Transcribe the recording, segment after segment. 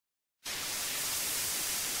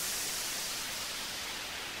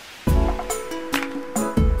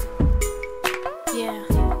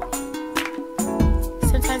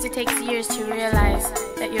these years to realize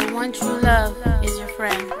that your one true love is your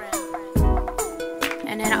friend.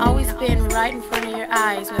 And it always been right in front of your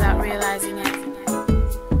eyes without realizing it.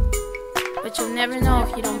 But you'll never know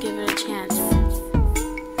if you don't give it a chance.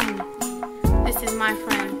 This is my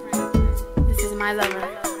friend. This is my lover.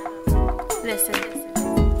 Listen.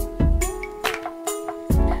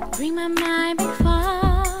 Bring my mind back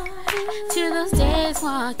far to those days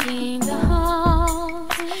walking the halls.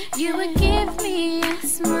 You would give me a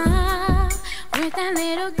smile with that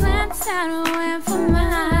little glance that went for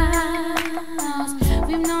miles.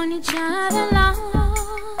 We've known each other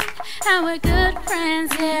long, and we're good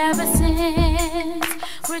friends ever since.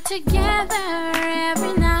 We're together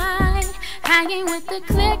every night, hanging with the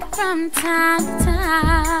clique from time to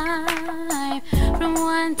time. From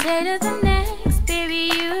one day to the next,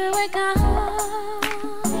 baby, you were gone.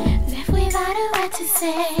 Left without a word to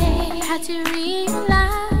say, had to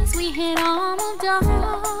realize we had all moved on.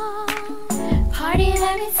 Party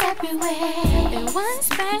that in separate ways. In one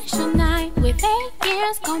special night with 8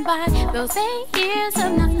 years gone by, those 8 years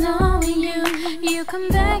of not knowing you, you come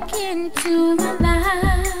back into my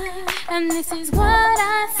life. And this is what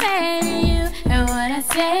I say to you, and what I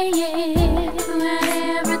say is, who I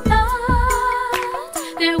ever thought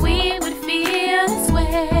that we would feel this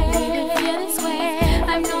way.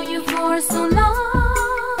 I've known you for so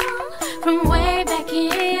long, from way back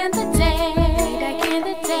in the day.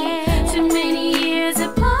 Too many years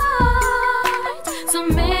apart, so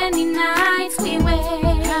many nights we wait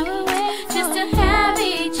just to have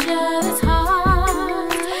each other's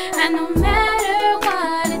heart. And no matter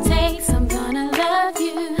what it takes, I'm gonna love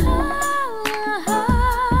you.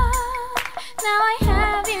 Now I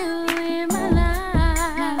have you in my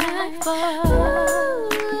life.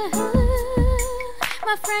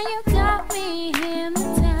 My friend, you got me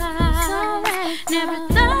hypnotized. Never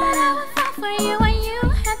thought I would fall for you when you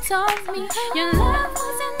had told me your love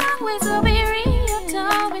wasn't always will be real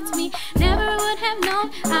towards me. Never would have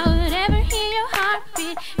known I would ever hear your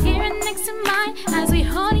heartbeat here next to mine as we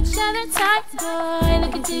hold each other tight. Boy,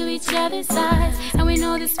 look into each other's eyes, and we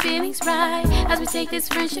know this feeling's right as we take this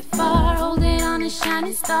friendship far, holding on a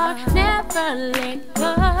shining star. Never let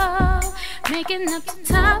go, making up the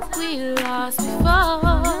time we lost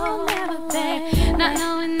before. Never there, not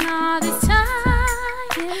knowing all this time,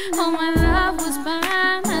 oh, my love was by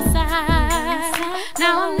my side.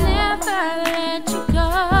 Now I'll never let you go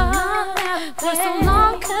for so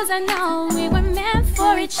long, 'cause I know we were meant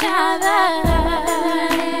for each other. I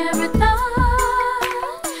never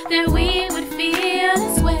thought that we would feel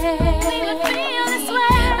this way.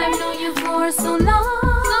 I've known you for so long.